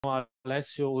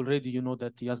Alessio already, you know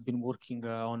that he has been working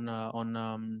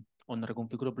on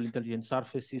reconfigurable intelligent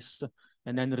surfaces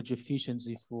and energy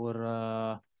efficiency for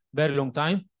a very long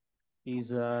time.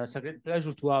 It's a great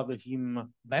pleasure to have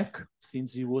him back,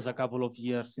 since he was a couple of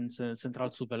years in Central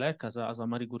Supelec as a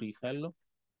Marie Curie fellow.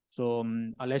 So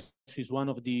Alessio is one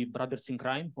of the brothers in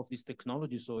crime of this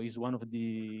technology. So he's one of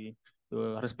the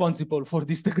responsible for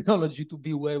this technology to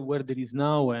be where it is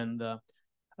now. And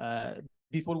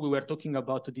before we were talking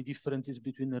about the differences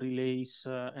between relays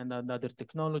and other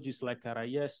technologies like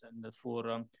RIS, and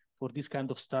for this kind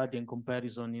of study and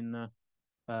comparison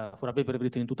for a paper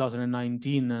written in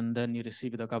 2019, and then he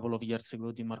received a couple of years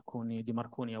ago the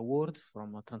Marconi Award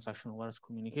from Transactional Wireless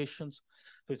Communications.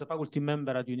 So he's a faculty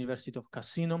member at the University of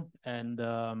Cassino, and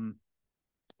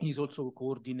he's also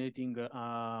coordinating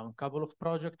a couple of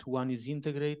projects. One is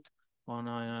Integrate on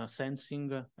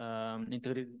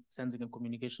integrated sensing and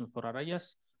communication for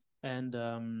RIS, and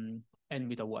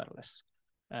Meta Wireless,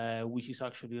 which is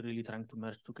actually really trying to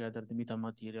merge together the meta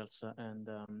materials and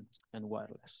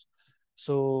wireless.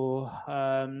 So,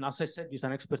 as I said, he's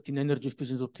an expert in energy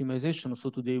efficiency optimization. So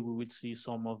today we will see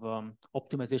some of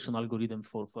optimization algorithm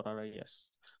for RIS.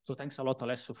 So thanks a lot,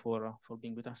 Alessio, for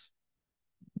being with us.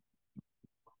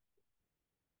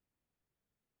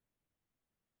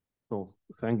 So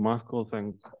thank Marco,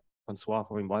 thank Francois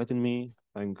for inviting me,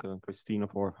 thank Christina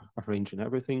for arranging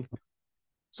everything.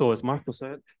 So as Marco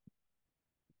said,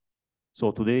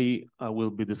 so today I will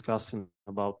be discussing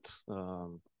about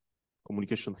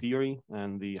communication theory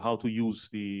and how to use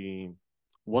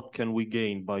what can we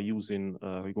gain by using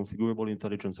reconfigurable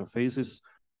intelligent surfaces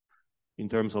in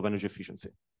terms of energy efficiency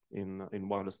in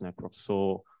wireless networks.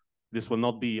 So this will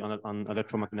not be an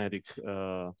electromagnetic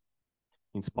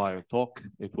inspired talk.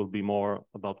 It will be more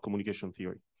about communication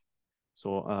theory.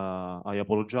 So I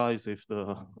apologize if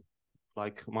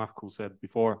like Marco said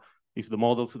before, if the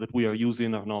models that we are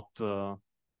using are not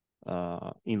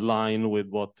in line with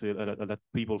what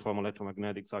people from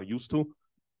electromagnetics are used to.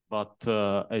 But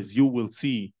as you will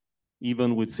see,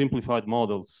 even with simplified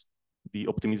models, the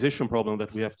optimization problem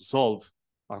that we have to solve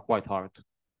are quite hard.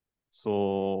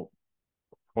 So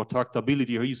for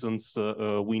tractability reasons,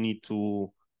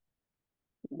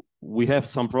 we have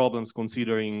some problems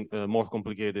considering more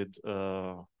complicated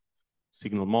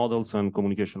signal models and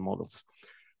communication models.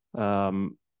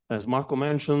 As Marco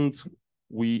mentioned,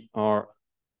 we are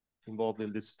involved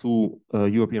in these two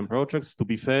European projects. To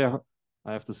be fair,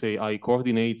 I have to say I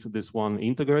coordinate this one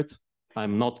Integrate.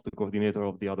 I'm not the coordinator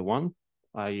of the other one.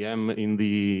 I am in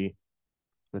the,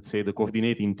 let's say, the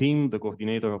coordinating team. The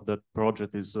coordinator of that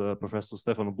project is Professor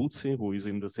Stefano Buzzi, who is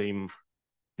in the same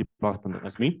department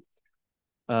as me.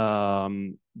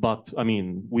 But I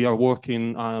mean, we are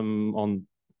working on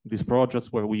these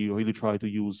projects where we really try to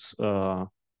use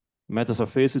meta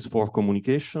surfaces for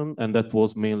communication, and that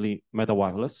was mainly meta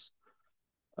wireless.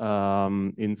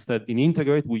 Instead, in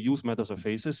Integrate, we use meta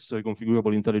surfaces,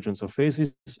 configurable intelligent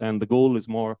surfaces, and the goal is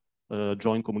more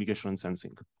joint communication and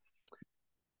sensing.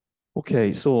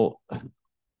 Okay, so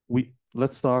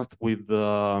let's start with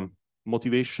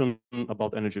motivation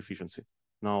about energy efficiency.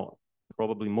 Now,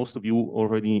 probably most of you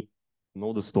already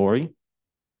know the story,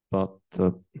 but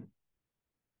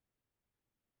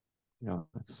yeah,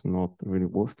 it's not really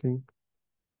working.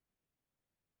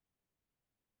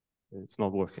 It's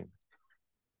not working.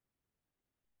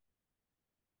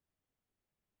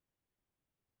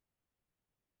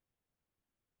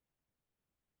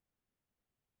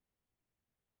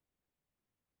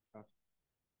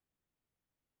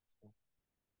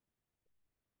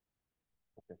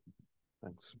 Okay,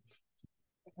 thanks.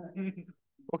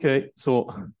 Okay, so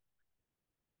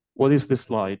what is this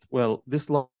slide? Well, this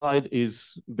slide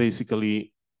is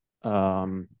basically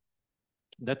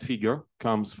that figure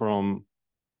comes from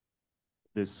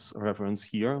this reference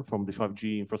here from the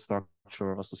 5G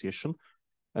Infrastructure Association.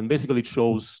 And basically it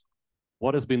shows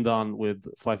what has been done with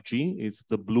 5G. It's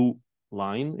the blue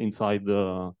line inside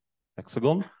the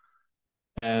hexagon.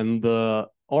 And the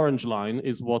orange line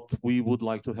is what we would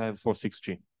like to have for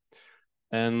 6G.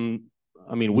 And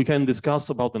I mean, we can discuss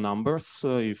about the numbers,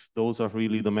 if those are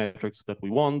really the metrics that we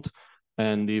want,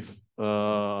 and if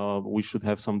we should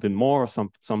have something more,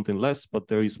 something less. But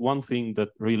there is one thing that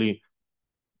really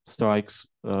strikes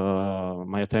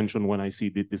my attention when I see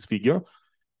this figure.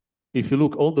 If you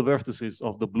look all the vertices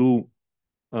of the blue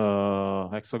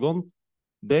hexagon,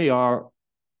 they are,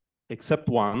 except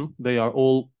one, they are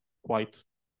all quite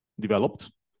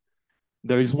developed.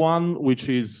 There is one which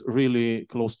is really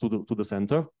close to the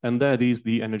center, and that is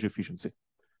the energy efficiency.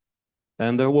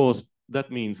 And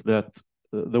that means that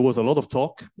there was a lot of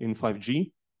talk in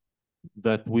 5G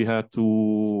that we had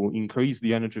to increase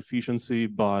the energy efficiency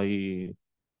by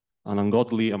an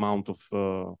ungodly amount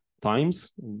of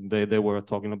times. They were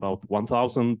talking about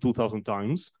 1,000, 2,000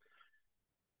 times.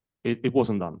 It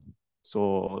wasn't done.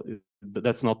 So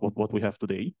that's not what we have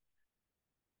today.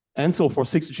 And so for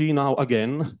 6G now,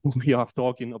 again, we are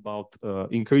talking about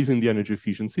increasing the energy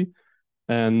efficiency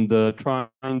and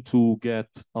trying to get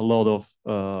a lot of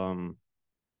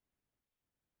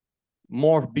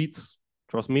more bits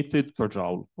transmitted per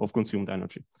joule of consumed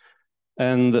energy.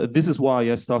 And this is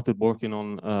why I started working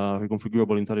on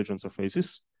reconfigurable intelligent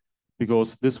surfaces,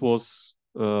 because this was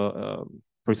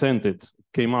presented,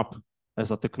 came up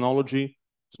as a technology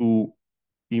to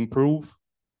improve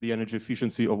the energy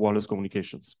efficiency of wireless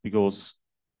communications, because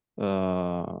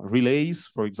relays,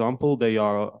 for example, they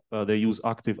use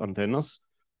active antennas,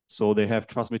 so they have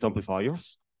transmit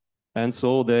amplifiers, and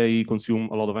so they consume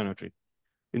a lot of energy.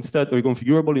 Instead,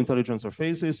 reconfigurable intelligent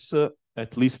surfaces,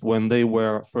 at least when they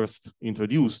were first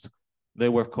introduced, they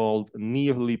were called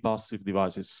nearly passive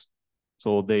devices.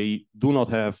 So they do not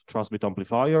have transmit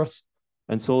amplifiers,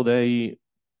 and so they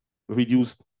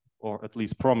reduced, or at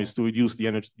least promised to reduce the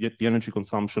energy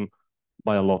consumption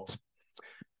by a lot.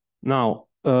 Now,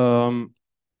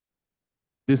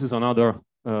 this is another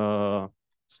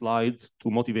slide to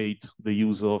motivate the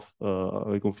use of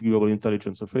reconfigurable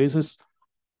intelligent surfaces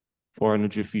for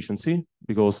energy efficiency,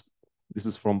 because this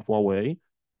is from Huawei,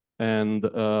 and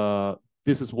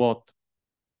this is what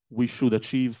we should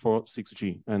achieve for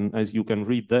 6G. And as you can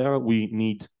read there, we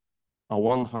need a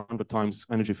 100 times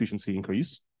energy efficiency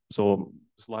increase. So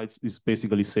slides is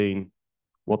basically saying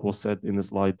what was said in the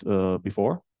slide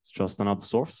before. It's just another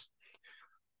source.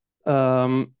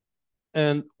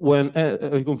 And when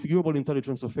reconfigurable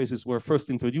intelligent surfaces were first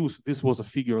introduced, this was a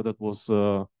figure that was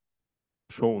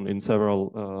shown in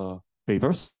several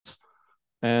papers.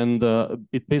 And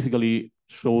it basically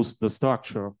shows the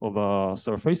structure of a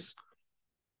surface.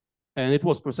 And it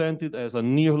was presented as a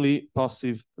nearly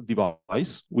passive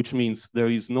device, which means there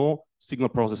is no signal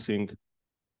processing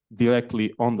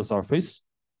directly on the surface.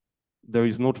 There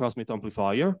is no transmit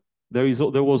amplifier.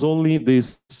 There was only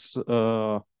this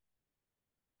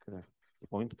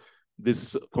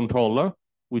this controller,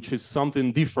 which is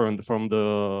something different from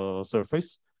the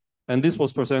surface. And this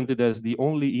was presented as the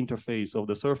only interface of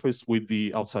the surface with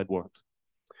the outside world.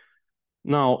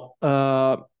 Now,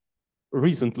 more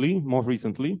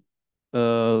recently,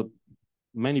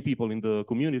 many people in the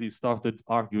community started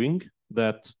arguing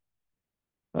that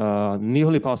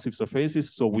nearly passive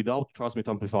surfaces, so without transmit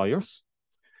amplifiers,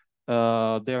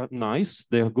 they're nice,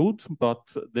 they're good, but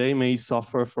they may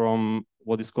suffer from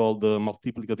what is called the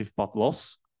multiplicative path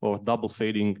loss or double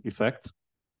fading effect.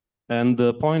 And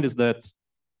the point is that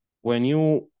when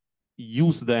you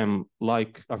use them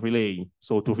like a relay,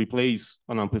 so to replace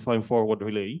an amplifying forward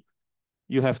relay,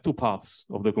 you have two paths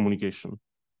of the communication.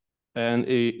 And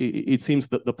it seems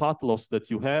that the path loss that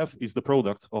you have is the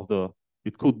product of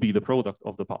it could be the product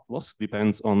of the path loss,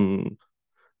 depends on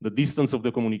the distance of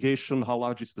the communication, how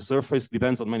large is the surface,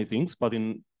 depends on many things, but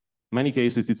in many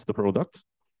cases, it's the product.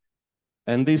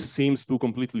 And this seems to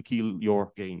completely kill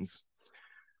your gains.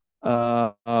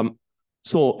 So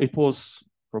it was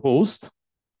proposed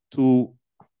to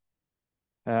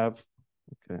have,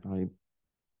 okay,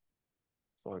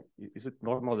 sorry, is it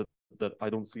normal that I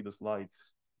don't see the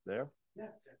slides there? Yeah.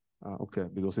 Okay,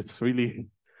 because it's really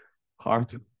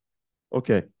hard.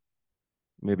 Okay,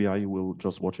 maybe I will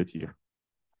just watch it here.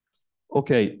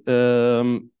 Okay,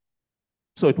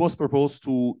 so it was proposed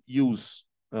to use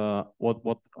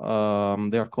what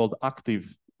they are called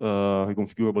active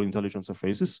reconfigurable intelligent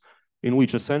surfaces, in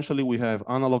which essentially we have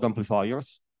analog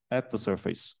amplifiers at the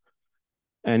surface.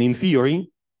 And in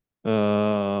theory,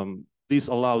 this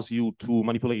allows you to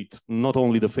manipulate not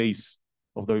only the phase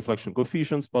of the reflection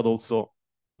coefficients, but also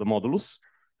the modulus.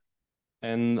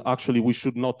 And actually, we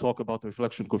should not talk about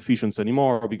reflection coefficients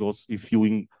anymore, because if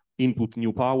you input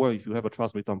new power, if you have a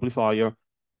transmit amplifier,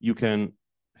 you can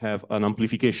have an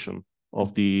amplification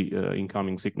of the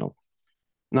incoming signal.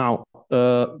 Now,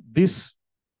 this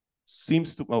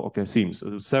seems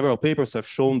to, several papers have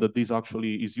shown that this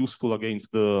actually is useful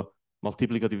against the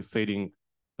multiplicative fading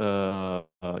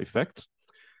effect.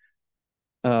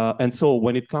 And so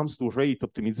when it comes to rate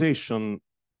optimization,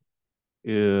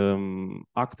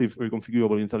 active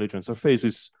reconfigurable intelligent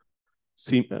surfaces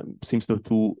seems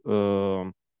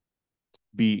to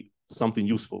be something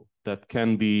useful that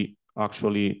can be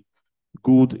actually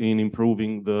good in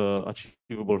improving the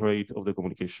achievable rate of the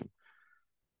communication.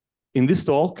 In this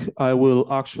talk, I will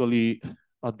actually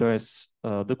address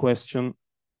the question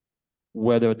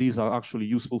whether these are actually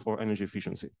useful for energy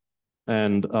efficiency.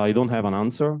 And I don't have an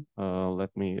answer,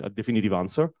 a definitive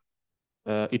answer.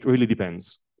 It really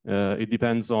depends. It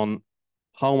depends on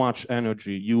how much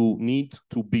energy you need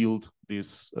to build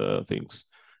these things.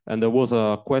 And there was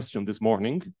a question this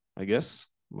morning, I guess,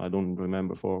 I don't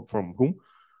remember from whom,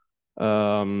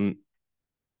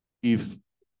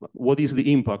 what is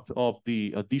the impact of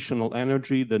the additional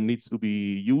energy that needs to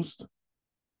be used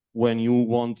when you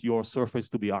want your surface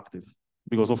to be active?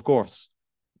 Because of course,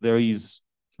 there is,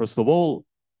 first of all,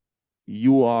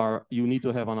 you need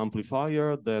to have an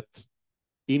amplifier that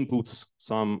inputs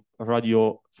some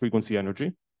radio frequency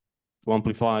energy to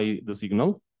amplify the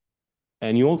signal.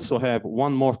 And you also have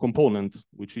one more component,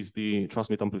 which is the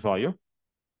transmit amplifier,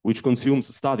 which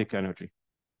consumes static energy.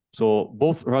 So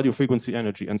both radio frequency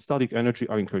energy and static energy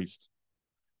are increased.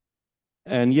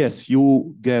 And yes,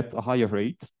 you get a higher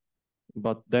rate,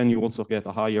 but then you also get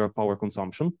a higher power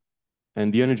consumption.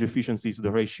 And the energy efficiency is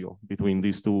the ratio between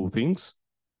these two things.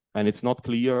 And it's not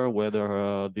clear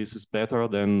whether this is better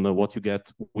than what you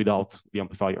get without the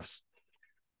amplifiers.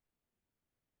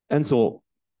 And so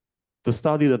the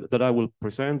study that I will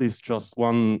present is just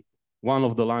one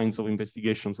of the lines of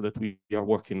investigations that we are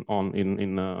working on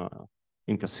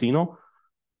in Cassino.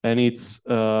 And it's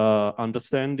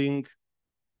understanding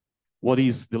what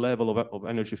is the level of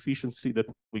energy efficiency that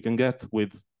we can get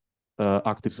with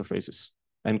active surfaces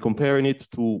and comparing it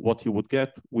to what you would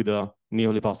get with a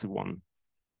nearly passive one.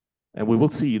 And we will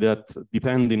see that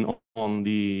depending on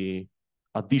the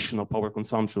additional power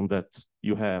consumption that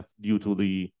you have due to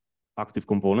the active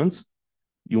components,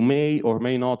 you may or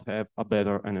may not have a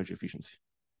better energy efficiency.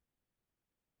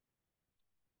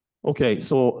 Okay,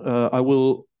 so I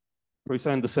will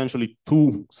present essentially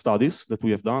two studies that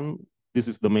we have done. This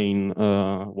is the main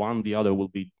one. The other will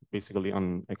be basically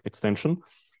an extension.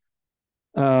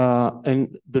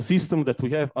 And the system that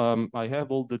we have, I have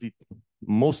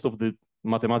most of the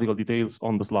mathematical details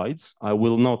on the slides. I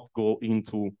will not go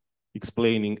into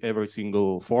explaining every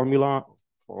single formula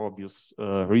for obvious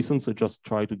reasons. I just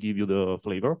try to give you the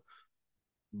flavor.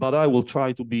 But I will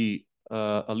try to be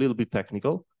a little bit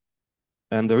technical.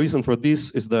 And the reason for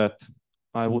this is that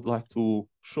I would like to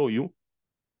show you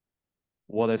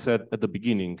what I said at the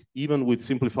beginning. Even with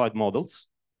simplified models,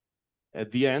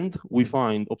 at the end, we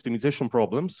find optimization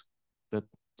problems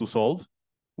to solve,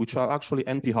 which are actually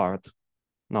NP-hard.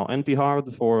 Now,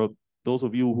 NP-hard, for those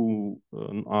of you who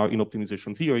are in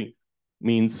optimization theory,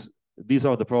 means these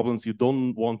are the problems you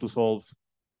don't want to solve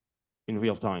in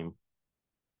real time.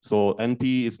 So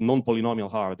NP is non-polynomial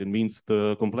hard. It means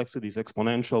the complexity is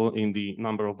exponential in the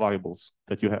number of variables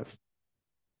that you have.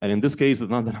 And in this case, the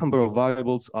number of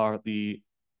variables are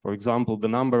for example, the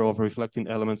number of reflecting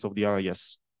elements of the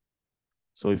RIS.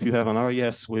 So if you have an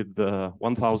RIS with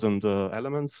 1,000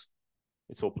 elements,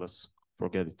 it's hopeless.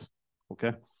 Forget it.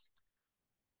 Okay.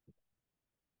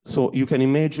 So you can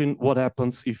imagine what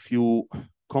happens if you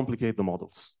complicate the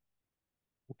models.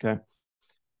 Okay.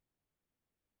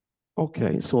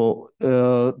 Okay, so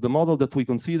the model that we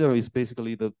consider is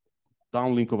basically the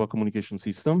downlink of a communication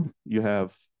system. You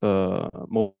have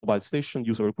mobile station,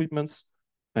 user equipments,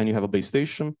 and you have a base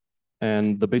station.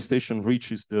 And the base station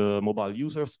reaches the mobile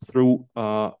users through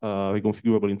a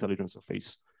reconfigurable intelligent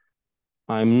surface.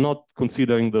 I'm not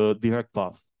considering the direct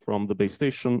path from the base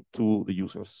station to the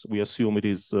users. We assume it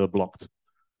is blocked.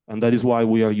 And that is why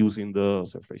we are using the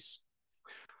surface.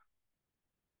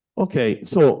 Okay,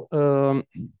 so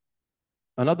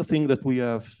another thing that we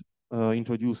have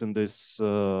introduced in this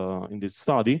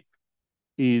study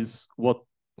is what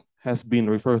has been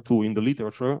referred to in the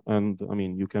literature, and I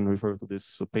mean, you can refer to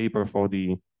this paper for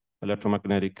the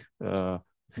electromagnetic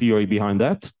theory behind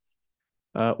that,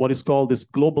 what is called this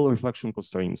global reflection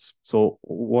constraints. So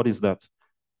what is that?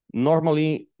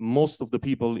 Normally, most of the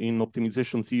people in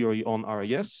optimization theory on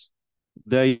RIS,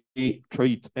 they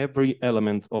treat every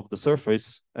element of the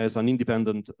surface as an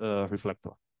independent reflector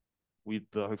with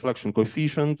the reflection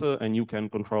coefficient, and you can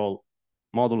control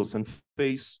modulus and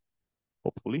phase,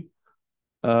 hopefully,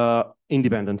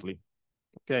 independently.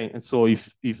 Okay, and so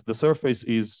if the surface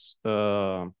is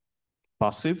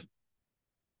passive,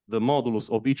 the modulus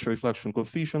of each reflection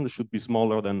coefficient should be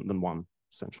smaller than 1,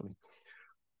 essentially.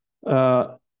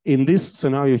 In this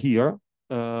scenario here,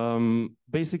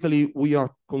 basically we are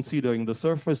considering the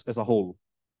surface as a whole,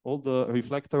 all the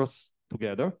reflectors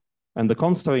together, and the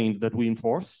constraint that we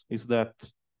enforce is that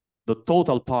the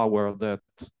total power that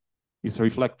is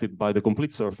reflected by the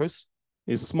complete surface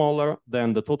is smaller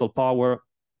than the total power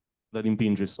that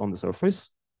impinges on the surface.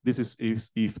 This is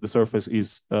if the surface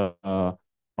is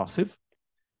passive.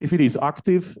 If it is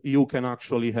active, you can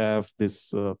actually have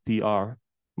this PR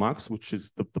max, which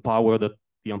is the power that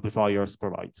the amplifiers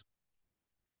provide.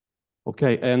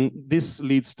 Okay, and this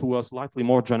leads to a slightly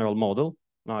more general model.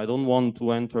 Now, I don't want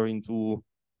to enter into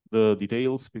the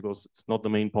details because it's not the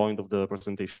main point of the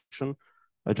presentation.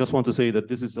 I just want to say that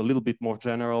this is a little bit more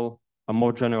general, a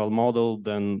more general model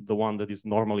than the one that is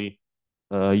normally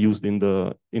used in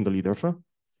the literature.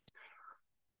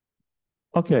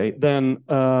 Okay, then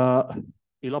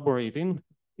elaborating,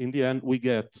 in the end, we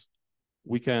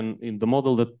can, in the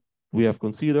model that we have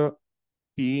considered,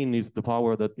 P in is the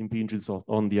power that impinges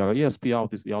on the RIS, P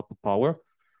out is the output power.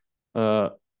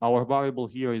 Our variable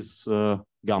here is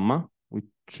gamma,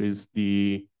 which is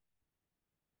the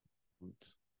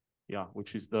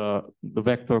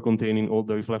vector containing all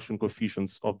the reflection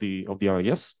coefficients of the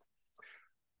RIS.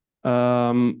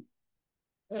 And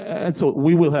so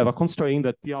we will have a constraint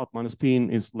that P out minus P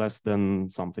in is less than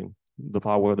something, the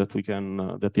power that we can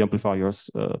that the amplifiers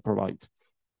provide.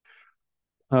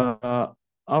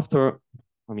 After,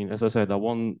 I mean, as I said, I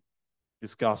won't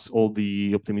discuss all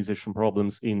the optimization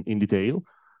problems in detail,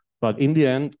 but in the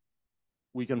end,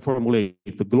 we can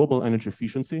formulate the global energy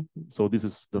efficiency. So this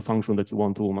is the function that you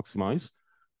want to maximize,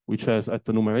 which has at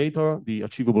the numerator the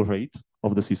achievable rate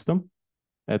of the system,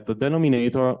 at the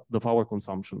denominator the power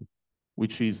consumption,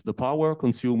 which is the power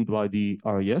consumed by the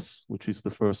RIS, which is the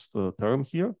first term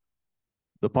here,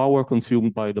 the power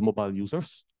consumed by the mobile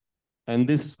users, and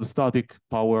this is the static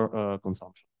power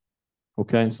consumption.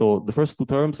 Okay, so the first two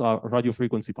terms are radio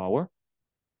frequency power,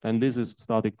 and this is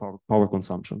static power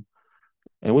consumption.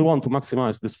 And we want to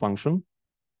maximize this function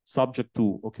subject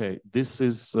to, okay, this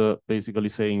is basically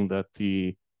saying that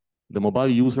the mobile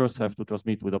users have to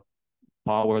transmit with a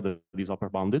power that is upper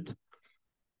bounded.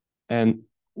 And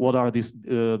what are these?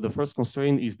 The first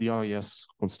constraint is the RIS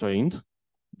constraint.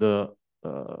 The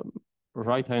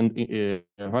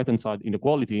right-hand side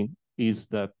inequality is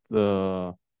that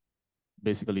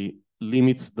basically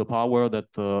limits the power that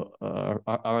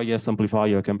RIS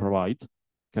amplifier can provide,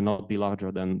 cannot be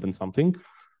larger than something.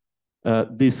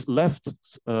 This left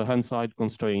hand side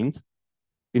constraint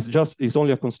is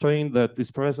only a constraint that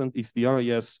is present if the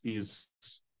RIS is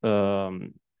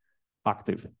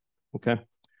active. Okay,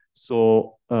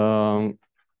 so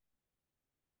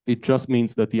it just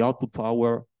means that the output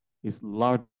power is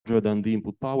larger than the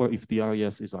input power if the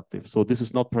RIS is active. So this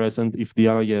is not present if the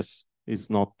RIS is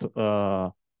not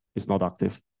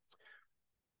active.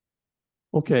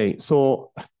 Okay,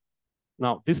 so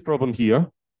now this problem here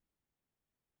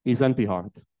is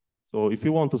NP-hard. So if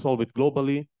you want to solve it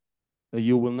globally,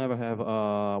 you will never have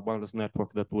a wireless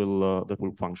network that will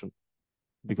function,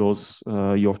 because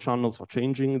your channels are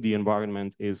changing, the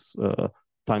environment is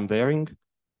time varying,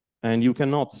 and you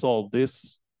cannot solve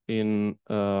this in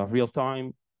real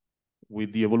time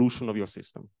with the evolution of your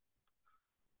system.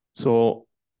 So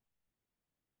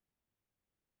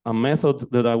a method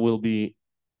that I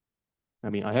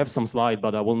have some slide,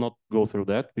 but I will not go through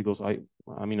that because I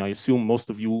assume most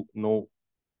of you know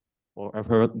or have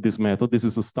heard this method. This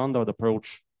is a standard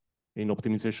approach in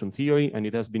optimization theory, and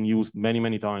it has been used many,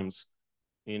 many times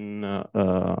in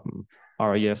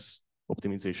RIS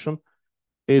optimization.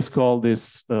 It's called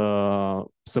this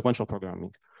sequential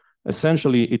programming.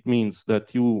 Essentially, it means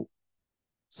that you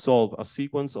solve a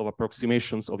sequence of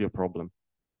approximations of your problem.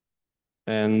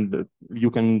 And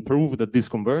you can prove that this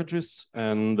converges,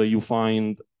 and you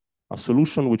find a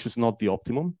solution which is not the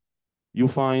optimum. You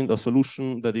find a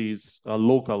solution that is a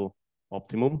local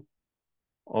optimum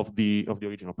of the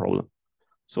original problem.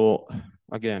 So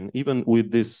again, even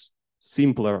with these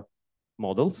simpler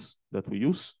models that we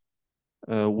use,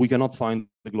 we cannot find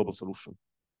the global solution.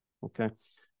 Okay.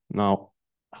 Now,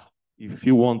 if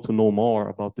you want to know more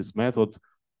about this method,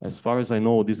 as far as I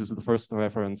know, this is the first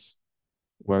reference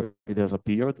where it has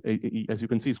appeared. As you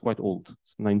can see, it's quite old.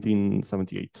 It's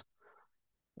 1978.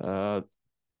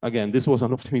 Again, this was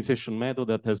an optimization method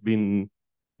that has been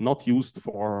not used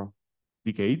for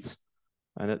decades,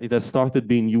 and it has started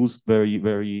being used very,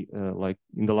 very like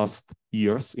in the last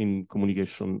years in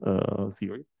communication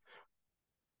theory.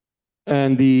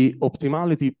 And the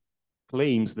optimality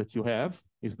claims that you have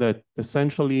is that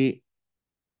essentially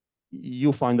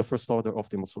you find the first order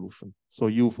optimal solution. So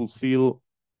you fulfill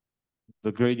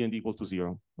the gradient equal to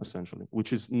 0, essentially,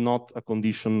 which is not a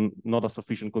condition, not a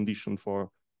sufficient condition for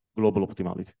global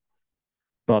optimality.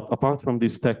 But apart from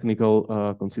these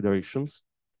technical considerations,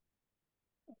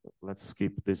 let's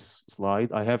skip this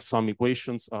slide. I have some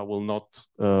equations I will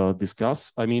not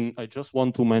discuss. I mean, I just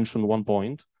want to mention one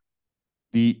point.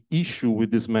 The issue with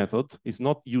this method is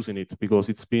not using it because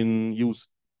it's been used.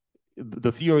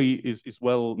 The theory is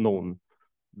well known.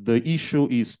 The issue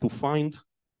is to find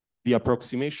the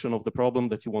approximation of the problem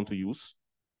that you want to use.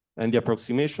 And the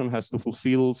approximation has to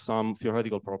fulfill some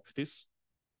theoretical properties.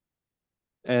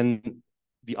 And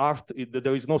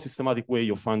there is no systematic way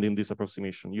of finding this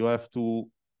approximation. You have to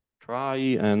try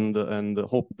and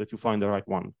hope that you find the right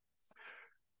one.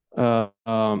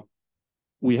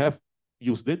 We have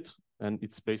used it, and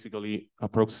it's basically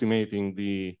approximating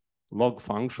the log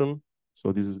function.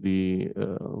 So this is the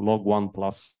log 1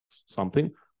 plus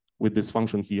something with this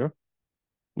function here,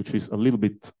 which is a little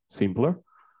bit simpler.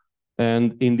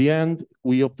 And in the end,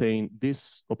 we obtain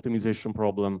this optimization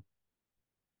problem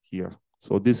here.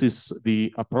 So this is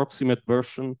the approximate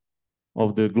version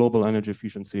of the global energy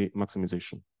efficiency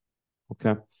maximization.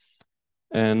 Okay.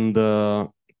 And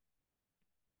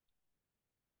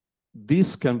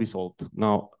this can be solved.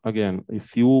 Now, again,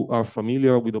 if you are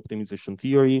familiar with optimization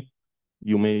theory,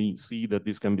 you may see that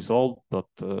this can be solved, but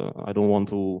I don't want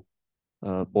to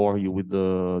bore you with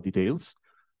the details.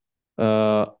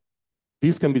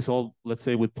 This can be solved, let's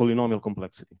say, with polynomial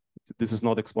complexity. This is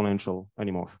not exponential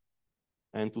anymore.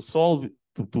 And to solve,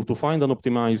 to find an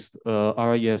optimized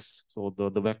RIS, so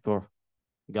the vector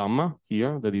gamma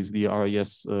here, that is the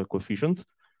RIS coefficient,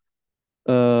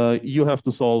 you have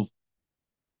to solve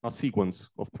a sequence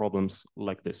of problems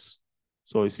like this.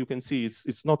 So as you can see,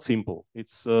 it's not simple.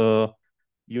 It's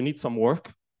you need some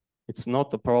work. It's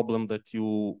not a problem that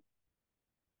you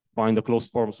find a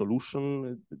closed form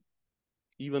solution,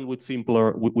 even with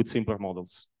simpler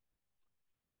models.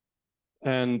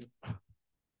 And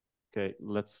okay,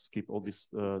 let's skip all these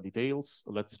details.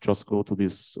 Let's just go to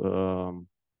this the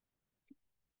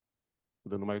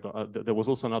numerical. There was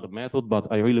also another method,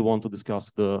 but I really want to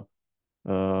discuss the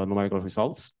numerical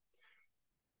results.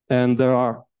 And there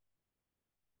are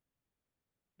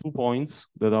 2 points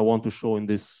that I want to show in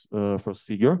this first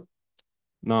figure.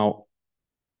 Now,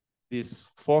 these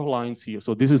 4 lines here.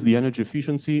 So this is the energy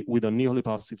efficiency with a nearly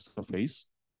passive surface.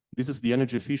 This is the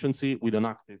energy efficiency with an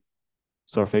active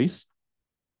surface.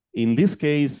 In this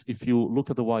case, if you look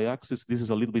at the y-axis, this is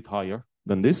a little bit higher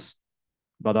than this,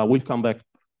 but I will come back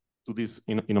to this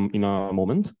in a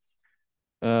moment.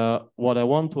 What I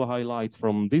want to highlight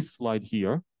from this slide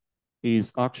here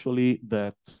is actually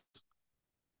that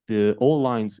all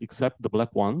lines except the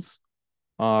black ones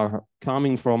are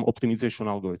coming from optimization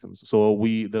algorithms. So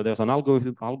there's an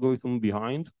algorithm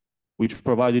behind which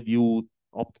provided you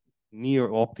near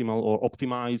optimal or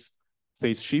optimized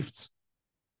phase shifts,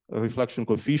 reflection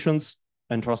coefficients,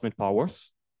 and transmit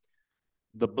powers.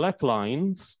 The black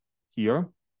lines here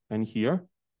and here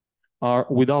are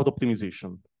without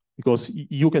optimization, because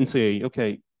you can say,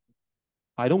 okay,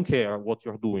 I don't care what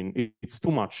you're doing. It's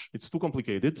too much. It's too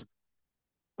complicated.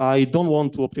 I don't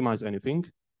want to optimize anything.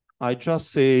 I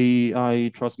just say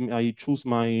I choose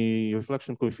my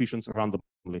reflection coefficients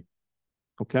randomly.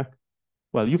 Okay.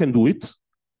 Well, you can do it,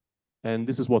 and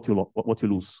this is what you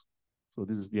lose. So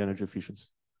this is the energy efficiency,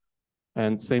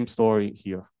 and same story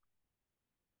here.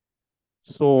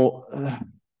 So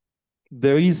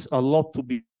there is a lot to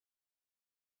be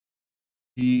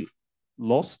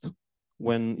lost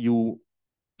when you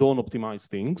don't optimize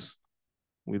things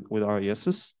with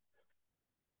RISs.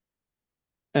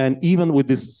 And even with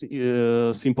these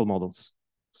simple models.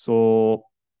 So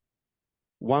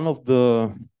one of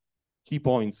the key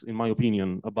points, in my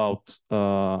opinion, about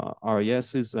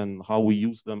RISs and how we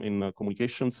use them in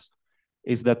communications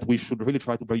is that we should really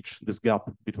try to bridge this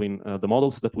gap between the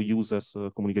models that we use as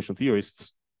communication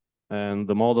theorists and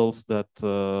the models that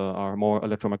are more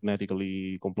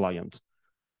electromagnetically compliant.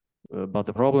 But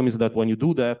the problem is that when you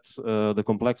do that, the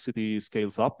complexity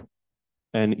scales up.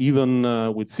 And even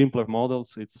with simpler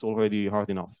models, it's already hard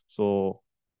enough. So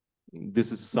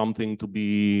this is something to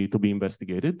be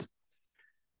investigated.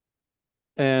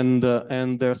 And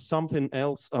there's something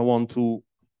else I want to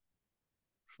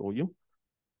show you,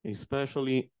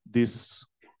 especially this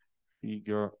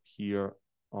figure here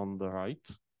on the right.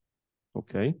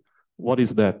 Okay, what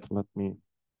is that? Let me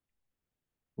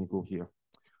go here.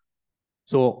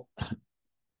 So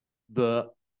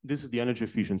this is the energy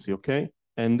efficiency, okay?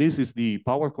 And this is the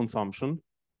power consumption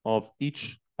of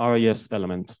each RIS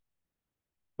element.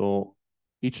 So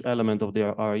each element of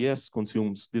the RIS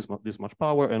consumes this much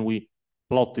power, and we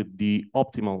plotted the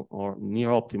optimal or near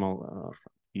optimal,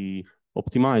 the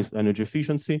optimized energy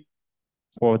efficiency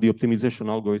for the optimization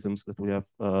algorithms that we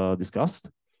have discussed.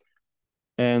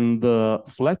 And the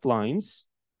flat lines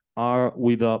are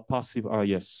with a passive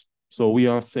RIS. So we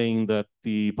are saying that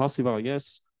the passive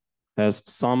RIS has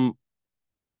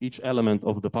each element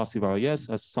of the passive RIS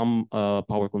has some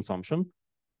power consumption,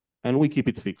 and we keep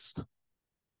it fixed.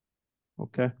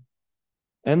 Okay.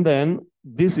 And then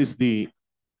this is the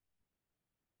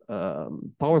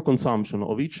power consumption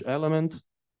of each element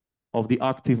of the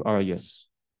active RIS.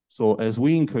 So as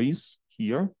we increase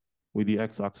here with the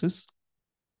x-axis,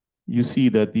 you see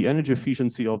that the energy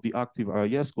efficiency of the active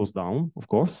RIS goes down, of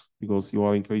course, because you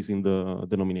are increasing the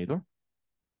denominator.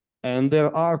 And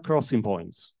there are crossing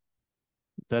points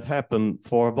that happen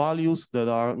for values that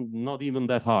are not even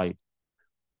that high.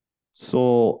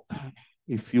 So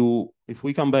if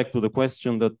we come back to the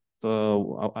question that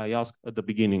I asked at the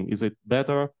beginning, is it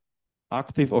better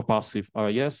active or passive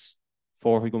RIS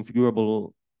for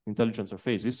reconfigurable intelligent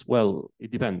surfaces? Well,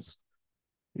 it depends.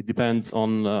 It depends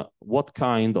on what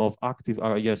kind of active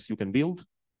RIS you can build,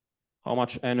 how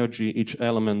much energy each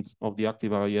element of the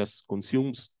active RIS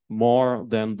consumes more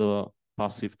than the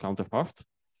passive counterpart.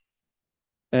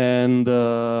 And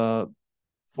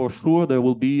for sure, there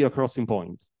will be a crossing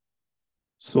point.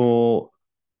 So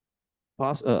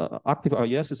active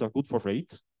RISs are good for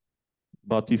rate,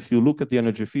 but if you look at the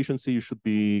energy efficiency, you should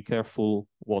be careful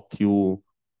what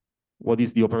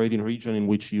is the operating region in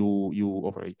which you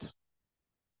operate.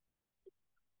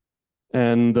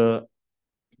 And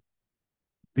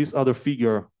this other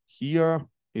figure here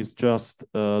is just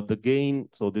the gain.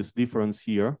 So this difference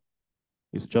here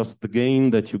is just the gain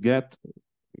that you get.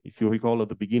 If you recall at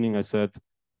the beginning, I said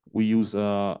we use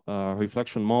a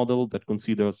reflection model that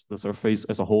considers the surface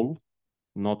as a whole,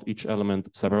 not each element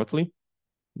separately.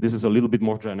 This is a little bit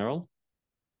more general.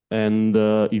 And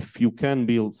if you can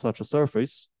build such a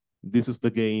surface, this is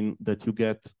the gain that you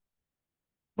get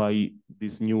by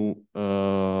this new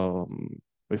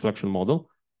reflection model,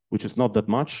 which is not that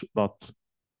much, but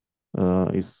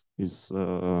is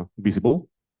visible.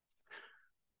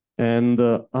 And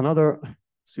another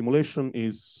simulation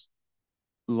is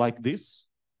like this.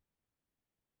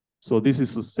 So this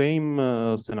is the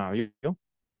same scenario,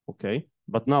 okay?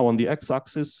 But now on the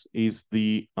x-axis is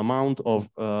the amount of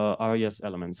RIS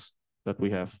elements that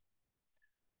we have.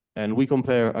 And we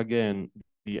compare again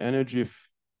the energy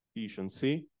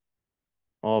efficiency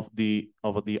of the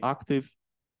active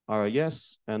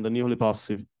RIS and the nearly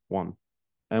passive one.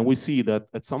 And we see that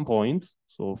at some point,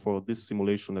 so for this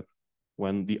simulation, that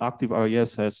when the active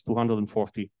RIS has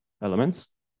 240 elements,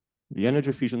 the energy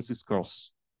efficiencies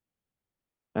cross.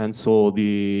 And so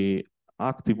the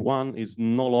active one is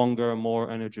no longer more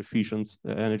energy efficient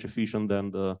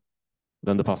than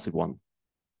the passive one.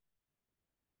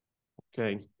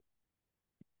 Okay.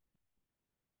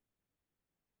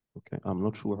 Okay, I'm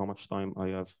not sure how much time I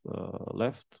have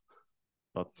left,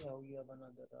 but yeah, we have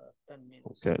another 10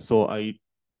 minutes. Okay, so I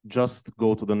just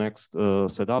go to the next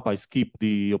setup. I skip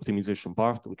the optimization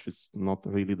part, which is not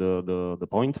really the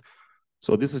point.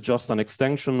 So this is just an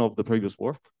extension of the previous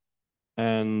work.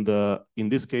 And in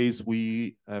this case,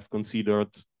 we have considered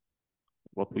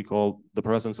what we call the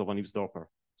presence of an eavesdropper.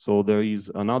 So there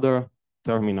is another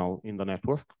terminal in the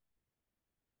network,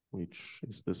 which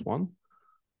is this one,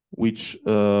 which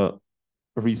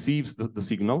receives the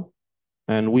signal,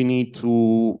 and we need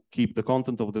to keep the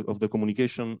content of the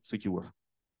communication secure.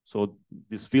 So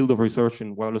this field of research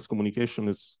in wireless communication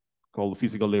is called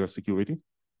physical layer security.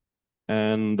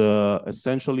 And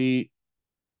essentially,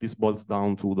 this boils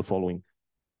down to the following.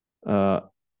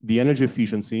 The energy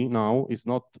efficiency now is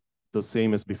not the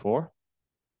same as before,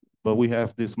 but we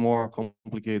have this more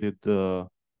complicated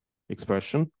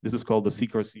expression. This is called the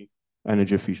secrecy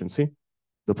energy efficiency.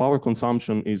 The power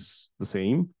consumption is the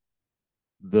same.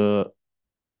 The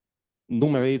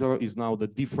numerator is now the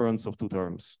difference of two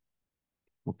terms.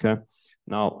 Okay.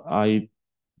 Now, I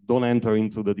don't enter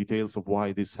into the details of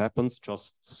why this happens,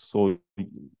 I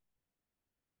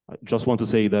just want to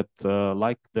say that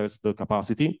like there's the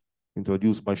capacity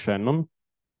introduced by Shannon.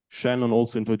 Shannon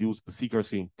also introduced the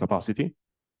secrecy capacity,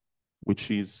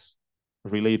 which is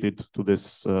related to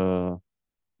this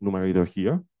numerator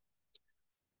here.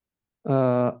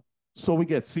 So we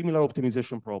get similar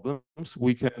optimization problems.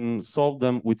 We can solve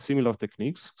them with similar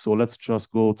techniques. So let's just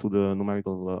go to the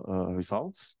numerical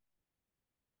results.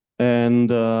 And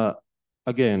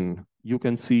again, you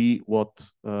can see what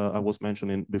I was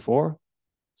mentioning before.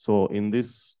 So in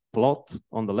this plot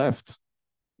on the left,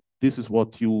 this is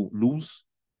what you lose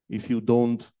if you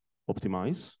don't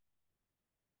optimize.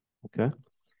 Okay.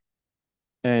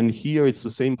 And here it's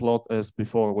the same plot as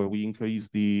before, where we increase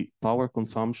the power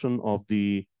consumption of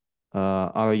the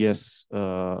RIS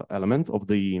element, of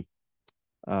the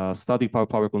static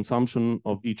power consumption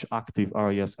of each active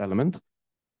RIS element.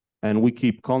 And we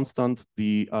keep constant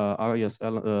the RIS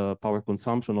power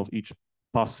consumption of each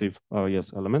passive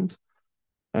RIS element.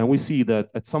 And we see that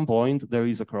at some point there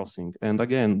is a crossing. And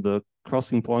again, the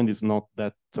crossing point is not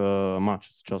that much.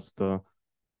 It's just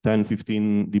 10,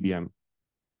 15 dBm.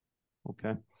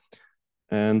 Okay.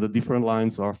 And the different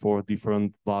lines are for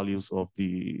different values of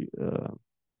the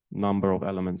number of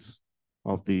elements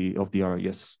of the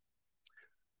RIS.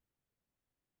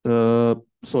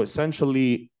 So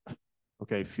essentially,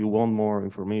 okay, if you want more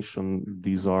information,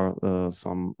 these are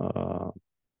some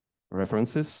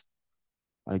references.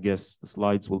 I guess the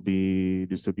slides will be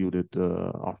distributed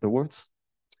afterwards.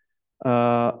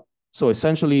 So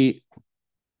essentially,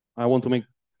 I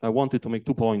wanted to make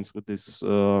 2 points with this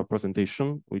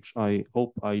presentation, which I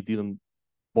hope I didn't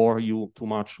bore you too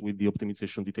much with the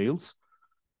optimization details.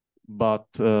 But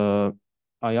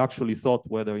I actually thought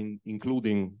whether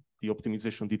including the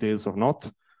optimization details or not.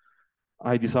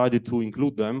 I decided to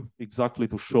include them exactly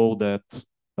to show that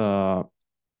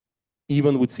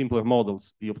even with simpler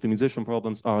models, the optimization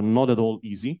problems are not at all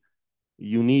easy.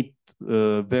 You need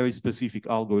very specific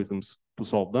algorithms to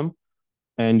solve them,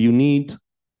 and you need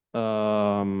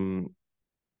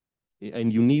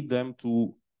them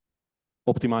to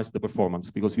optimize the performance,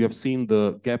 because you have seen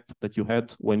the gap that you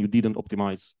had when you didn't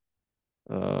optimize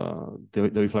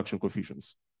the reflection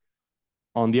coefficients.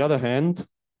 On the other hand,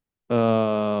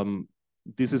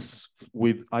 this is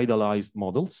with idealized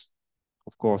models.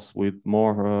 Of course, with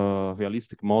more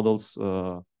realistic models,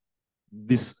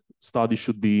 this study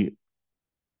should be,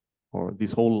 or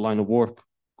this whole line of work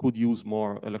could use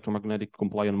more electromagnetic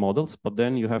compliant models, but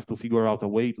then you have to figure out a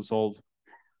way to solve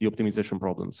the optimization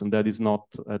problems, and that is not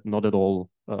at all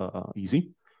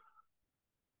easy.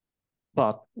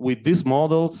 But with these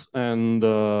models and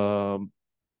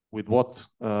with what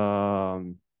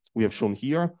we have shown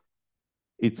here,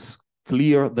 it's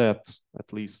clear that,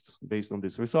 at least based on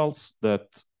these results,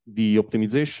 that the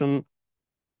optimization,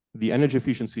 the energy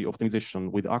efficiency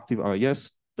optimization with active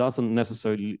RIS doesn't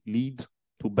necessarily lead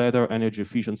to better energy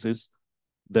efficiencies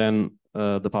than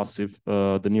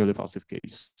the nearly passive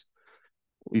case.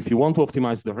 If you want to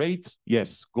optimize the rate,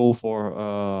 yes, go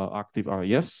for active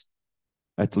RIS.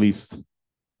 At least,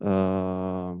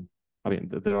 I mean,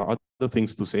 there are other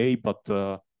things to say, but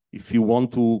if you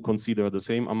want to consider the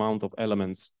same amount of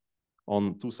elements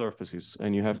on 2 surfaces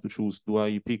and you have to choose, do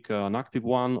I pick an active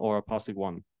one or a passive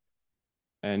one?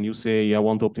 And you say, I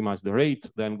want to optimize the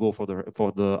rate, then go for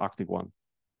the active one.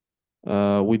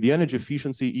 With the energy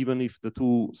efficiency, even if the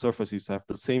 2 surfaces have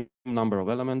the same number of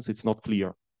elements, it's not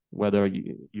clear whether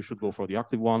you should go for the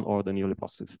active one or the nearly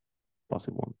passive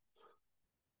one.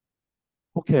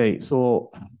 Okay,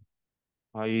 so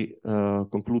I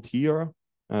conclude here,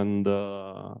 and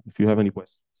if you have any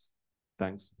questions,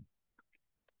 thanks.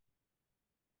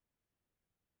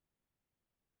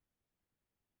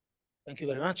 Thank you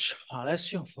very much,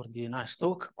 Alessio, for the nice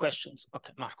talk. Questions?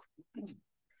 Okay, Marco.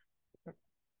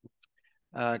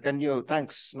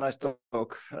 Thanks, nice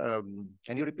talk.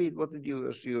 Can you repeat what did you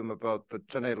assume about the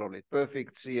channel on it?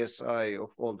 Perfect CSI of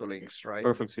all the links, right?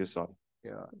 Perfect CSI.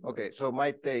 Yeah, okay. So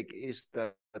my take is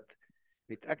that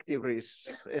with active RIS,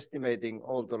 estimating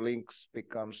all the links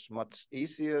becomes much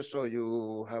easier, so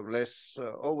you have less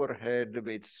overhead,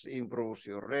 which improves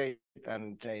your rate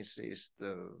and changes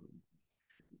the...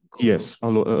 Yes,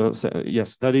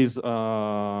 yes, that is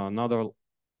another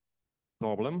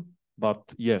problem.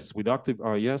 But yes, with active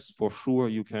RIS, for sure,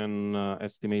 you can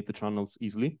estimate the channels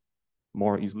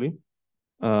more easily.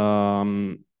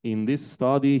 In this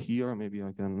study here, maybe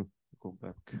I can go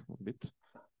back a bit.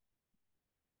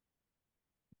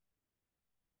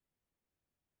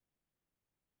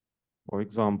 For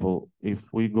example, if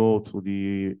we go to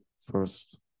the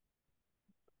first,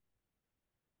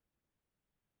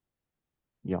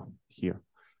 yeah, here,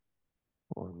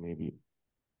 or maybe,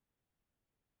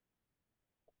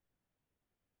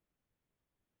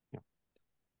 yeah.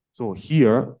 So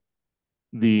here,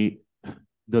 the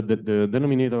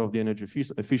denominator of the energy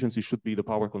efficiency should be the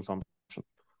power consumption.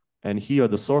 And here,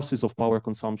 the sources of power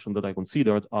consumption that I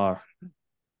considered are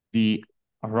the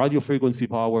radio frequency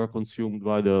power consumed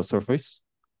by the surface,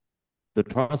 the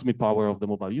transmit power of the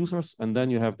mobile users, and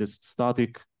then you have this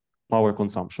static power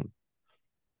consumption.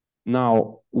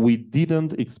 Now, we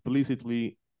didn't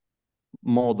explicitly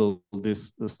model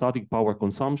this static power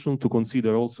consumption to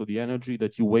consider also the energy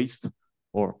that you waste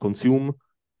or consume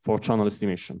for channel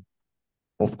estimation.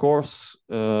 Of course,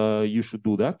 you should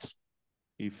do that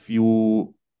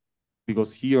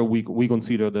because here we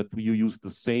consider that you use the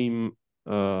same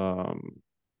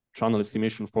channel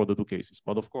estimation for the 2 cases.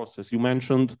 But of course, as you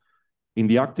mentioned, in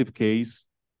the active case,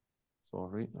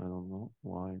 sorry, I don't know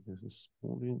why this is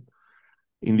moving.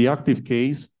 In the active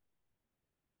case,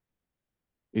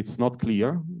 it's not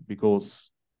clear because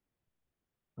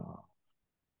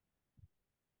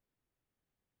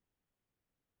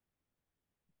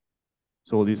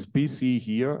so this PC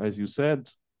here, as you said,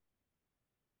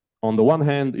 on the one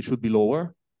hand, it should be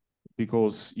lower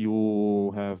because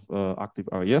you have active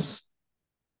RIS.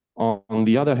 On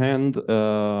the other hand,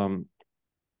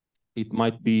 it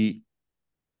might be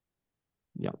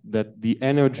yeah, that the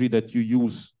energy that you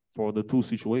use for the two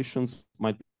situations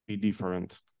might be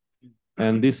different.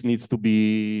 And this needs to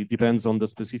be, depends on the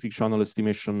specific channel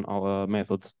estimation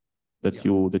method that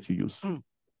you use.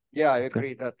 Yeah, I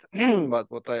agree that. But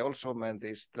what I also meant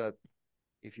is that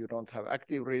if you don't have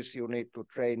active RIS, you need to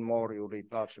train more, you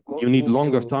need larger code. You need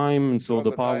longer time, so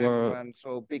the power. And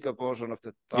so bigger portion of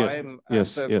the Yes, time.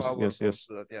 yes, and the yes, power yes, yes.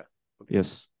 that, yeah. Okay.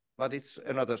 Yes. But it's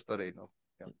another study, no?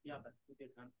 Yeah,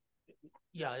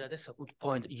 yeah, that's a good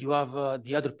point. You have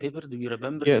the other paper, do you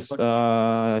remember? Yes,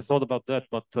 I thought about that,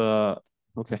 but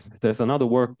okay, there's another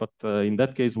work, but in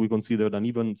that case, we considered an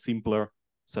even simpler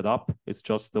setup. It's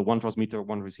just the one transmitter,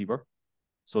 one receiver.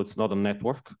 So it's not a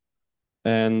network.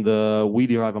 And we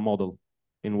derive a model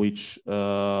in which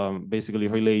basically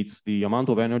relates the amount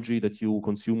of energy that you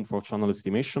consume for channel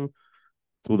estimation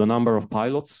to the number of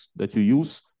pilots that you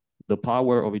use, the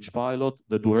power of each pilot,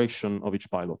 the duration of each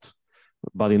pilot.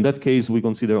 But in that case, we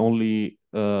consider only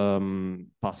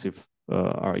passive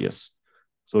RIS.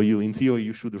 So you, in theory,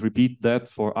 you should repeat that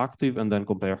for active and then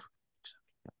compare.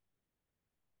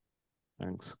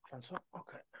 Thanks.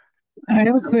 Okay. I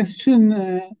have a question.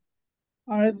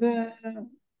 Are the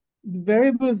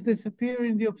variables that appear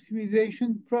in the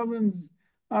optimization problems,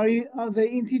 are they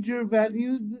integer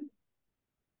valued?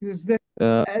 Because that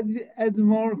add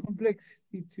more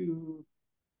complexity to.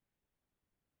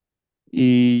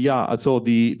 Yeah, so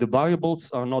the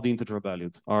variables are not integer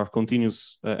valued, are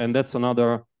continuous, and that's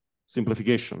another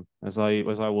simplification, as I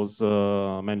was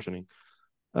mentioning.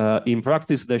 In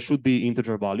practice, they should be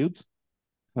integer valued,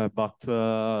 but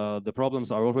the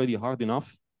problems are already hard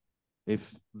enough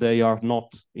if they are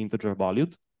not integer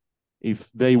valued. If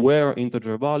they were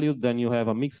integer valued, then you have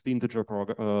a mixed integer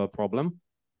problem,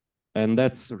 and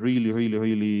that's really, really,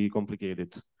 really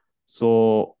complicated.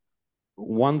 So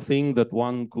one thing that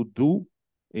one could do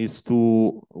is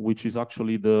to, which is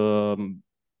actually the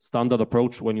standard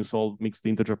approach when you solve mixed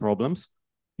integer problems,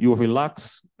 you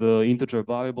relax the integer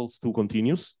variables to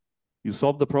continuous, you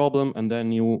solve the problem, and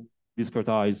then you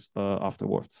discretize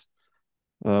afterwards.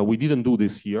 We didn't do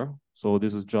this here, so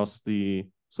this is just the,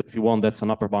 so if you want, that's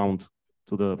an upper bound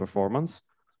to the performance.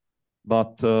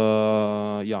 But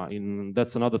yeah,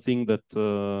 that's another thing that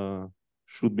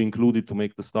should be included to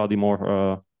make the study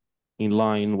more in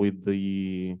line with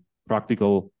the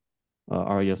practical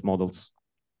RIS models.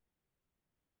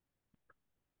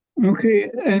 Okay,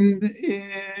 and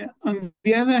on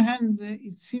the other hand,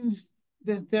 it seems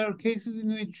that there are cases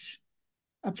in which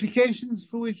applications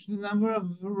for which the number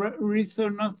of RIS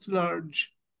are not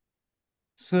large.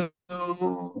 So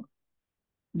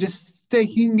just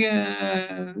taking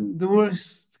the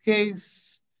worst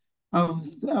case of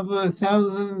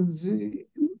 1,000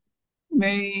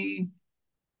 may.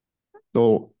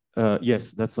 So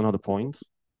yes, that's another point.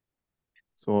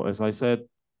 So as I said,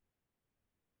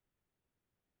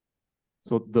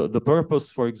 so the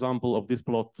purpose, for example, of this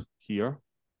plot here,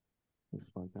 if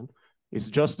I can, is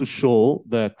just to show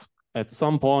that at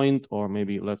some point, or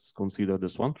maybe let's consider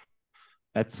this one,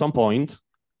 at some point,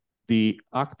 the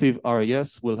active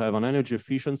RIS will have an energy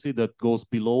efficiency that goes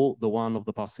below the one of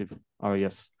the passive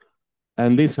RIS.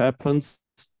 And this happens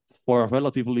for a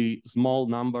relatively small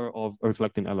number of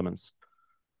reflecting elements.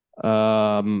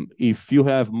 If you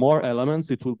have more elements,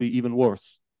 it will be even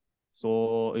worse.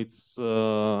 So it's,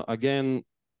 again,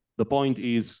 the point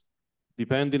is,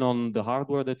 depending on the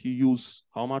hardware that you use,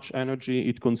 how much energy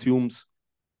it consumes,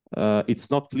 it's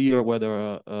not clear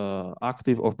whether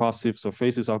active or passive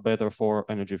surfaces are better for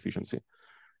energy efficiency.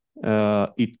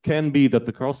 It can be that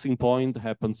the crossing point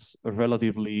happens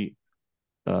relatively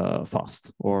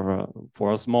fast, or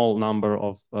for a small number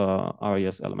of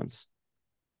RIS elements.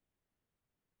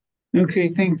 Okay,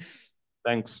 thanks.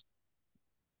 Thanks.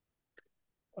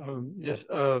 Yes,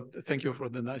 thank you for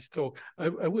the nice talk.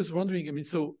 I was wondering,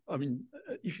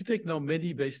 if you take now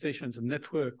many base stations, a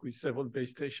network with several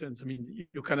base stations,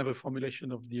 you kind of a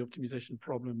formulation of the optimization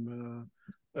problem,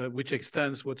 which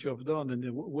extends what you have done and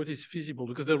what is feasible,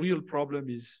 because the real problem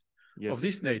is of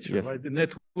this nature, right? The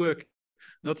network,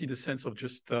 not in the sense of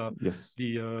just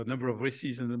the number of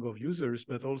RISs and number of users,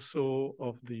 but also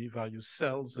of the various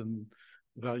cells and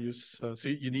various, so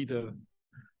you need a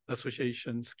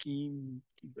association scheme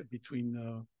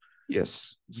between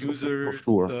users,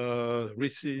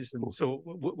 RISs, and so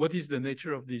what is the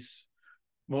nature of this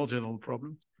more general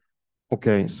problem?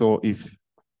 Okay, so if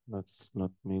let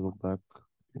me go back.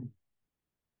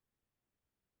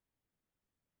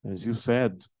 As you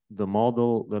said, the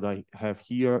model that I have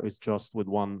here is just with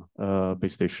one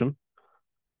base station.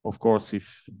 Of course,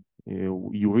 if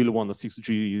you really want a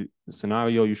 6G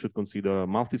scenario, you should consider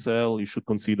multi-cell, you should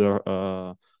consider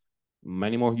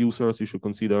many more users. You should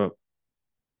consider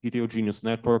heterogeneous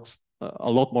networks, a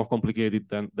lot more complicated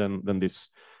than this.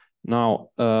 Now,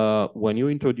 when you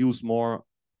introduce more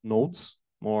nodes,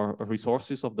 more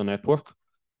resources of the network,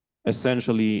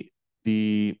 essentially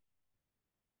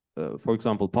for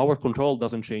example, power control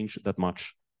doesn't change that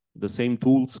much. The same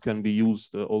tools can be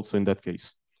used also in that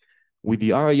case. With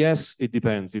the RIS, it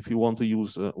depends. If you want to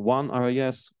use one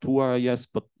RIS, two RIS,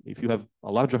 but if you have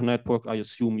a larger network, I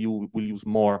assume you will use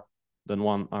more than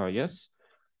one RIS.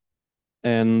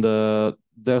 And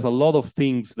there's a lot of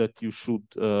things that you should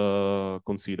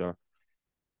consider.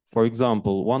 For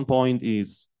example, one point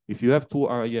is if you have two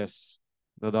RIS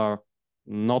that are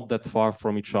not that far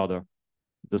from each other,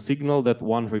 the signal that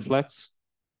one reflects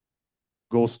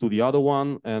goes to the other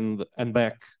one and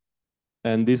back.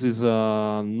 And this is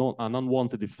an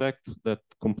unwanted effect that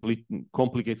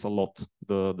complicates a lot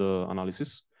the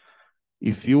analysis.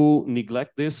 If you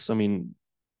neglect this, I mean,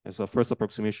 as a first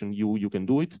approximation, you can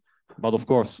do it. But of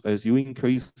course, as you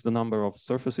increase the number of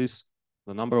surfaces,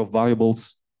 the number of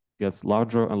variables gets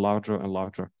larger and larger and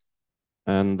larger.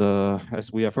 And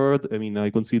as we have heard, I mean, I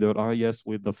considered RIS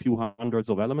with a few hundreds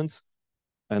of elements.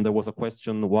 And there was a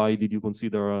question, why did you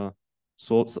consider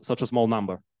such a small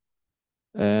number?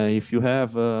 If you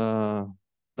have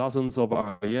dozens of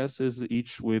RISs,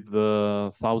 each with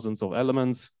thousands of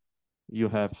elements, you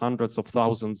have hundreds of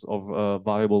thousands of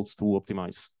variables to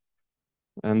optimize.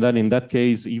 And then in that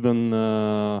case, even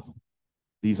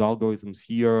these algorithms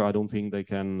here, I don't think they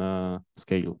can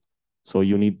scale. So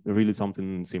you need really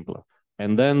something simpler.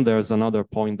 And then there's another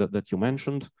point that you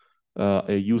mentioned,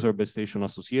 a user base station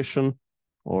association,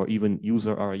 or even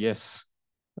user RIS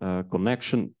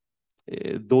connection.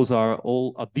 Those are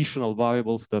all additional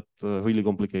variables that really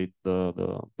complicate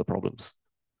the problems.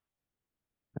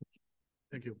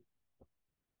 Thank you.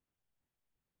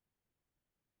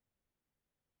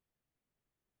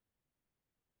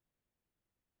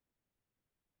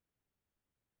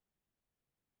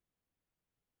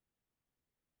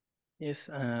 Yes,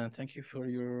 thank you for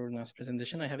your nice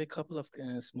presentation. I have a couple of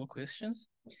small questions.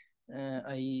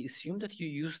 I assume that you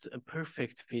used a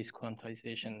perfect phase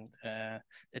quantization,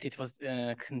 that it was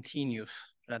continuous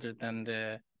rather than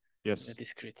the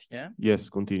discrete, yeah? Yes,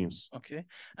 continuous. Okay.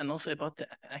 And also about the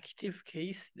active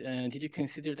case, did you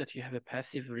consider that you have a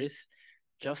passive RIS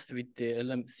just with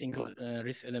the single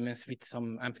RIS elements with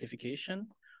some amplification?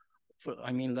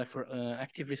 I mean, like for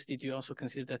active RIS, did you also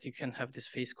consider that you can have this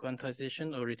phase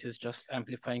quantization, or it is just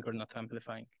amplifying or not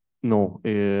amplifying? No,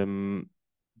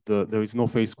 there is no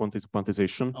phase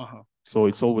quantization, so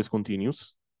it's always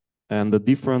continuous. And the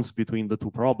difference between the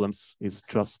two problems is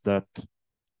just that,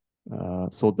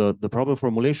 so the problem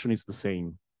formulation is the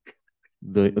same.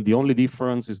 The only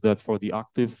difference is that for the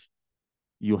active,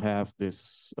 you have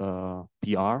this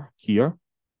PR here,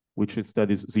 which instead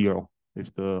is 0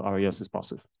 if the RIS is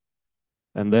passive.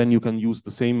 And then you can use the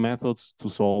same methods to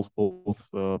solve both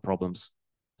problems,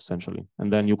 essentially. And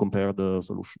then you compare the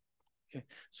solution. Okay.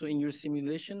 So in your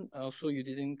simulation, also you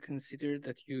didn't consider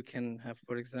that you can have,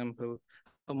 for example,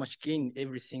 how much gain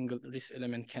every single RIS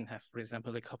element can have, for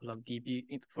example, a couple of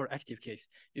dB for active case.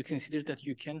 You consider that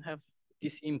you can have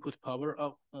this input power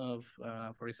of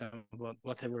for example,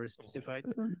 whatever is specified?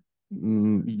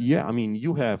 Yeah, I mean,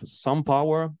 you have some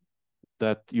power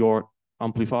that your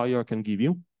amplifier can give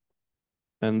you.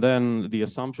 And then the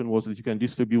assumption was that you can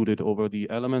distribute it over the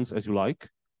elements as you like.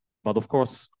 But of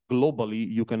course, globally,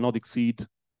 you cannot exceed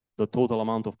the total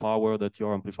amount of power that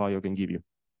your amplifier can give you.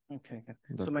 Okay.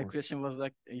 So my question was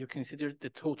like, you considered the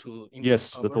total input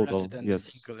yes, power the total. rather than Yes.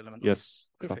 the single element. Yes.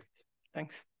 Perfect.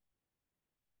 Thanks.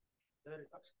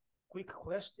 Quick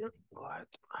question. Go ahead.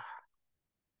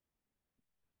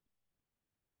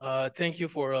 Thank you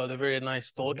for the very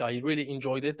nice talk. I really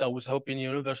enjoyed it. I was hoping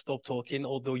you never stop talking,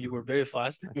 although you were very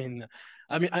fast.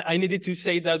 I needed to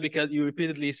say that because you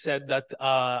repeatedly said that.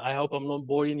 I hope I'm not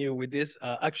boring you with this.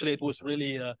 Actually, it was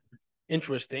really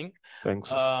interesting.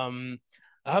 Thanks.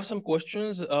 I have some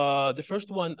questions. The first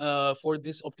one for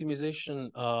this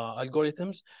optimization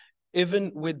algorithms,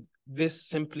 even with this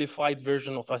simplified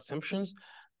version of assumptions,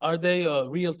 are they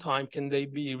real time? Can they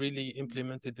be really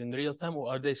implemented in real time, or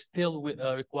are they still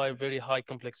require very high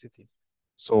complexity?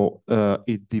 So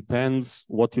it depends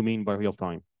what you mean by real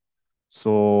time.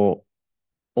 So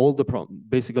all the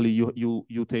basically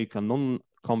you take a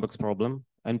non-convex problem,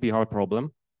 NP-hard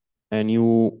problem, and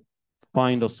you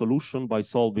find a solution by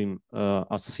solving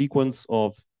a sequence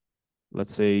of,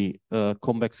 let's say,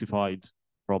 convexified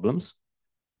problems,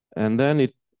 and then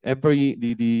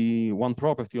the one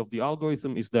property of the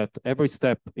algorithm is that every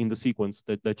step in the sequence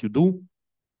that you do,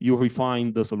 you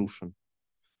refine the solution.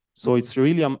 So it's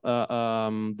really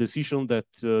a decision that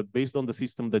based on the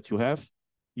system that you have,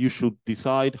 you should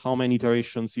decide how many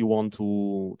iterations you want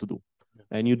to do.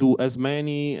 And you do as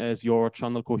many as your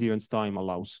channel coherence time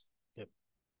allows. Yep.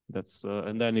 That's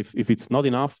and then if it's not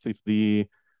enough, if the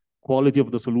quality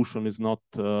of the solution is not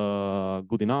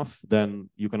good enough, then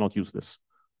you cannot use this.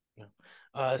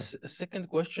 Yeah. Second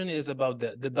question is about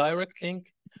the direct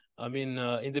link. I mean,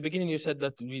 in the beginning you said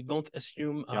that we don't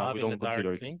assume having a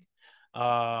direct link.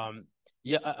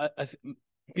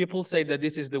 People say that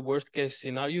this is the worst case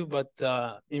scenario, but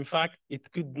in fact, it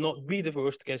could not be the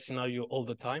worst case scenario all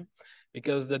the time,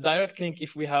 because the direct link,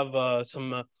 if we have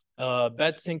some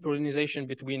bad synchronization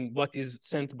between what is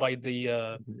sent by the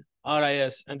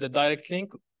RIS and the direct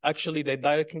link, actually the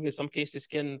direct link in some cases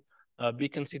can be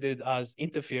considered as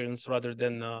interference rather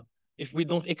than, if we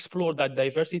don't explore that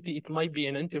diversity, it might be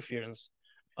an interference.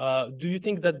 Do you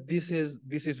think that this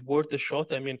is worth a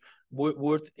shot? I mean,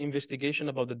 worth investigation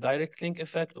about the direct link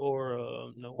effect,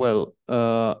 or no? Well,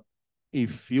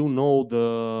 if you know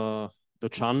the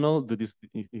channel,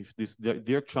 if this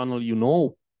direct channel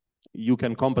you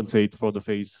can compensate for the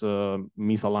phase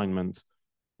misalignment,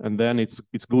 and then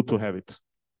it's good to have it.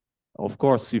 Of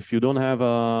course, if you don't have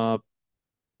a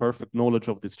perfect knowledge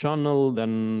of this channel,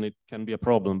 then it can be a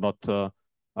problem. But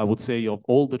I would say of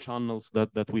all the channels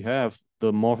that we have,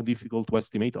 the more difficult to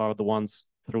estimate are the ones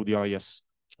through the RIS,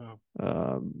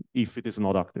 if it is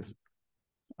not active.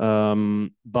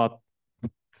 But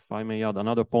if I may add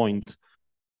another point,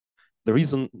 the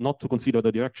reason not to consider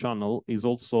the direct channel is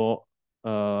also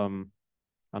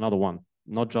another one,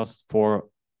 not just for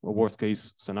a worst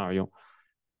case scenario.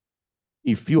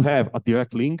 If you have a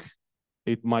direct link,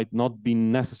 it might not be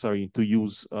necessary to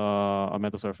use a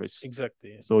metasurface.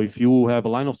 Exactly. So if you have a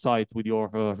line of sight with your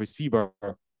receiver,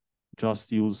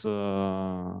 just use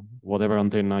whatever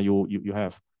antenna you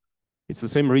have. It's the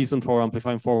same reason for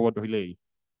amplifying forward relay.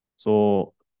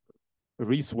 So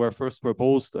RIS were first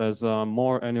proposed as a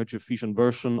more energy efficient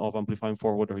version of amplifying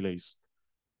forward relays.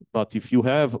 But if you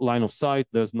have line of sight,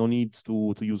 there's no need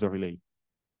to use a relay.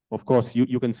 Of course,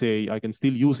 you can say, I can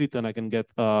still use it and I can get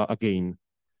a gain.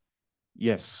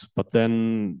 Yes, but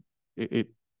then it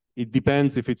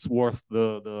depends if it's worth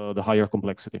the higher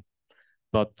complexity.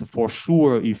 But for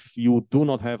sure, if you do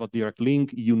not have a direct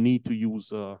link, you need to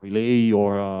use a relay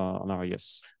or an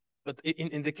RIS. But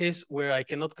in the case where I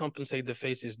cannot compensate the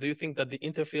phases, do you think that the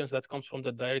interference that comes from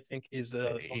the direct link is...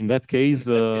 in that case,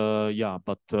 yeah,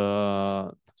 but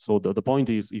so the point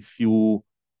is, if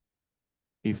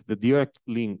the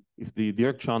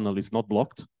direct channel is not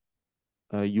blocked,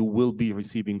 you will be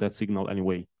receiving that signal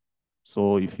anyway.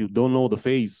 So if you don't know the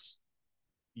phase,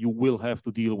 you will have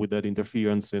to deal with that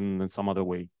interference in some other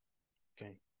way.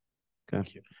 Okay. Okay.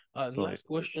 Thank you. Last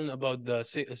question about the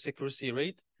accuracy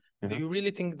rate. Yeah. Do you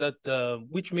really think that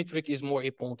which metric is more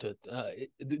important?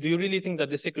 Do you really think that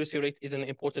the accuracy rate is an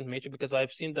important metric? Because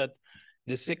I've seen that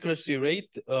the accuracy rate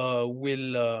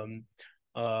will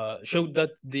show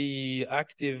that the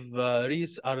active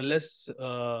RIS are less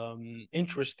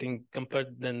interesting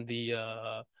compared than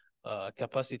the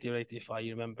capacity rate, if I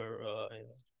remember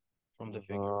from the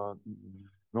figure.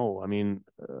 No, I mean,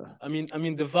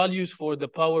 the values for the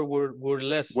power were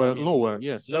less. Lower,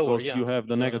 yes, lower, because you have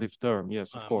the negative term,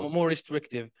 yes, of course. More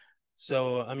restrictive.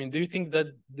 So, do you think that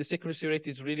the accuracy rate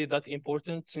is really that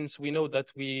important, since we know that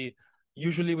we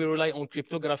usually rely on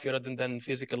cryptography rather than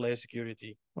physical layer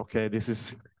security? Okay, this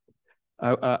is,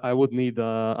 I would need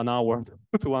an hour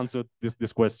to answer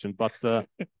this question, but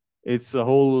it's a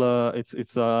whole,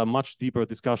 it's a much deeper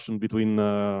discussion between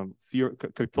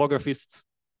cryptographists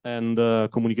and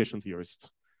communication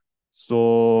theorists.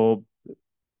 So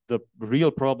the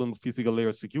real problem of physical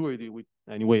layer security, which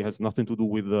anyway has nothing to do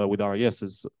with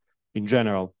RISs in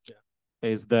general,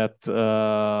 is that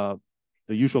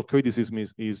the usual criticism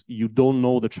is you don't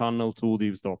know the channel to the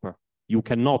eavesdropper. You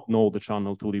cannot know the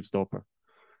channel to the eavesdropper.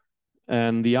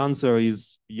 And the answer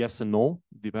is yes and no,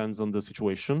 depends on the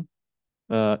situation.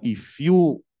 If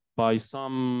you, by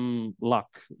some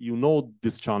luck, you know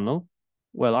this channel,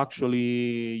 well,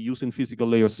 actually, using physical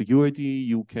layer security,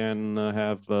 you can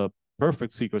have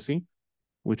perfect secrecy,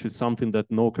 which is something that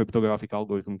no cryptographic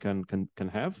algorithm can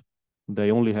have.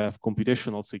 They only have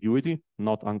computational security,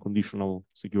 not unconditional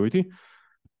security.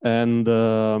 And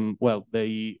well,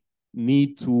 you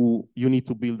need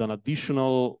to build an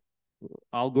additional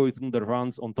algorithm that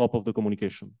runs on top of the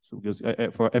communication. So because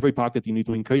for every packet, you need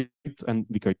to encrypt and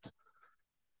decrypt.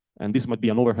 And this might be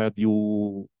an overhead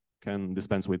you can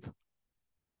dispense with.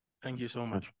 Thank you so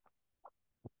much.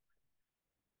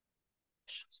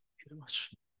 Thank you very much.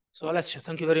 So Alessio,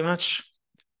 thank you very much.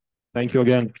 Thank you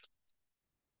again.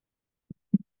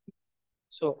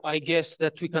 So I guess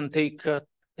that we can take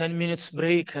 10 minutes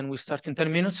break and we start in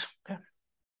 10 minutes. Okay.